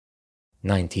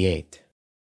98.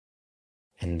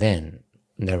 And then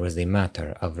there was the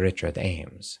matter of Richard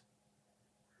Ames.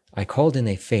 I called in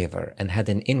a favor and had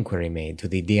an inquiry made to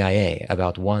the DIA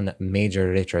about one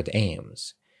Major Richard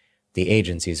Ames. The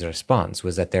agency's response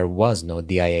was that there was no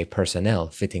DIA personnel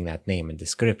fitting that name and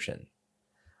description.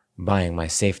 Buying my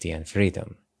safety and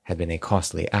freedom had been a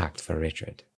costly act for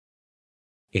Richard.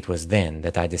 It was then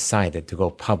that I decided to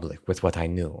go public with what I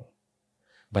knew.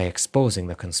 By exposing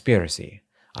the conspiracy,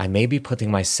 I may be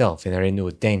putting myself in a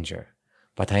renewed danger,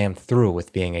 but I am through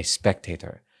with being a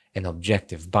spectator, an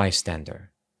objective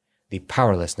bystander. The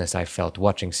powerlessness I felt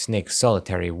watching Snake's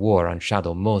solitary war on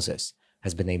Shadow Moses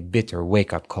has been a bitter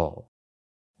wake-up call.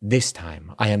 This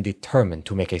time, I am determined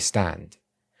to make a stand.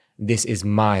 This is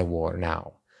my war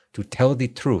now, to tell the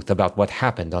truth about what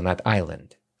happened on that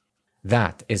island.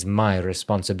 That is my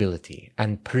responsibility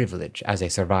and privilege as a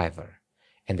survivor,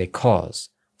 and a cause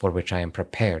for which I am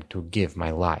prepared to give my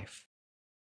life.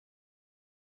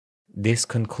 This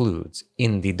concludes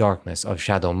In the Darkness of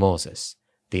Shadow Moses,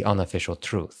 The Unofficial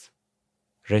Truth.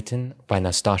 Written by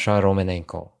Nastasha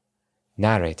Romanenko.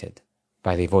 Narrated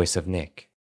by the voice of Nick.